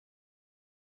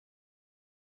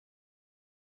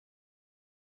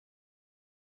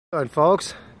Good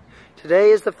folks, today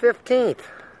is the 15th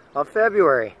of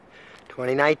February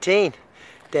 2019,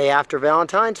 day after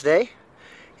Valentine's Day,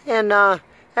 and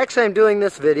actually I'm doing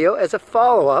this video as a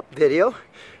follow-up video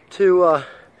to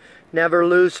Never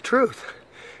Lose Truth,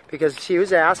 because she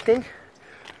was asking,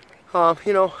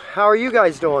 you know, how are you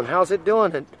guys doing? How's it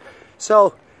doing? And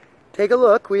so take a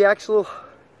look. We actually,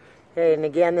 and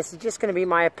again, this is just going to be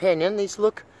my opinion. These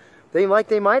look, they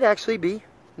might actually be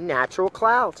natural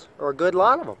clouds, or a good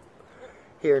lot of them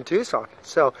here in Tucson.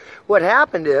 So what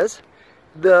happened is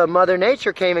the Mother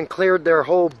Nature came and cleared their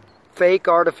whole fake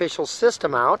artificial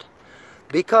system out,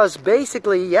 because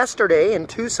basically yesterday in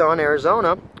Tucson,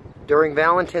 Arizona, during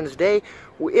Valentine's Day,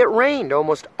 it rained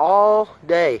almost all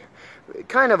day.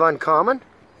 Kind of uncommon,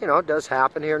 you know, it does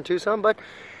happen here in Tucson, but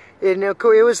it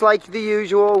was like the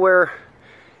usual where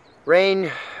rain,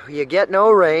 you get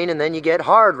no rain and then you get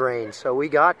hard rain. So we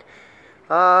got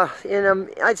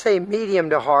I'd say medium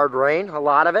to hard rain, a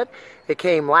lot of it. It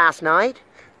came last night.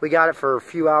 We got it for a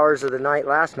few hours of the night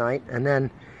last night, and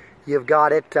then you've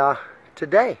got it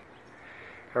today,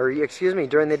 or excuse me,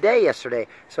 during the day yesterday.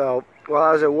 So while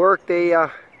I was at work, it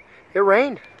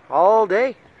rained all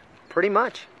day, pretty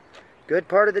much. Good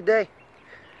part of the day.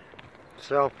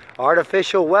 So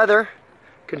artificial weather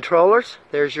controllers,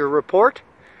 there's your report.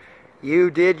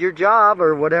 You did your job,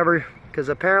 or whatever, because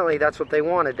apparently that's what they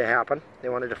wanted to happen. They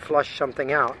wanted to flush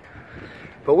something out.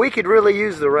 But we could really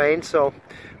use the rain, so,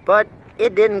 but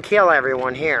it didn't kill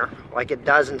everyone here like it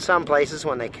does in some places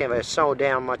when they give us so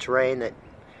damn much rain that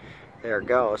there it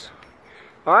goes.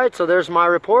 Alright, so there's my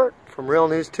report from Real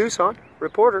News Tucson,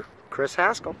 reporter Chris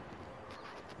Haskell.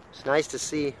 It's nice to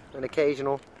see an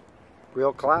occasional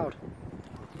real cloud.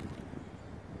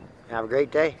 Have a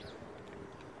great day.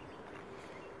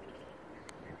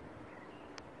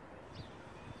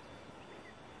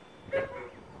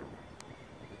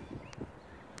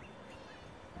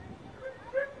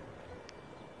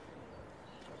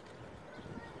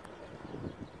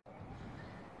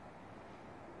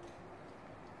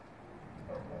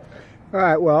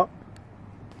 Alright, well,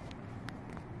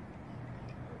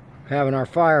 having our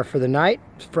fire for the night.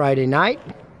 It's Friday night.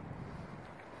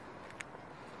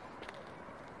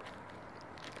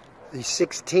 The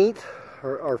 16th,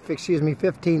 or excuse me,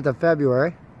 15th of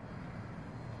February,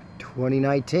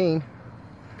 2019.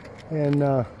 And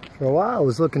for a while it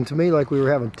was looking to me like we were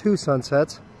having two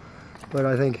sunsets, but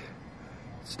I think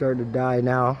it's starting to die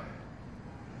now.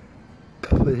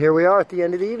 But here we are at the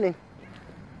end of the evening.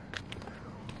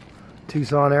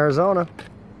 Tucson, Arizona.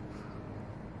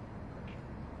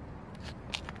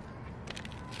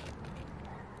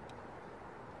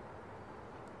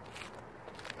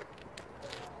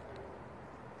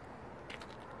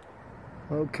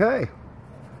 Okay.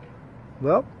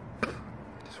 Well,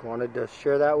 just wanted to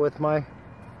share that with my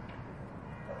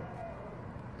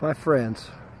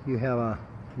friends. You have a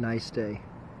nice day.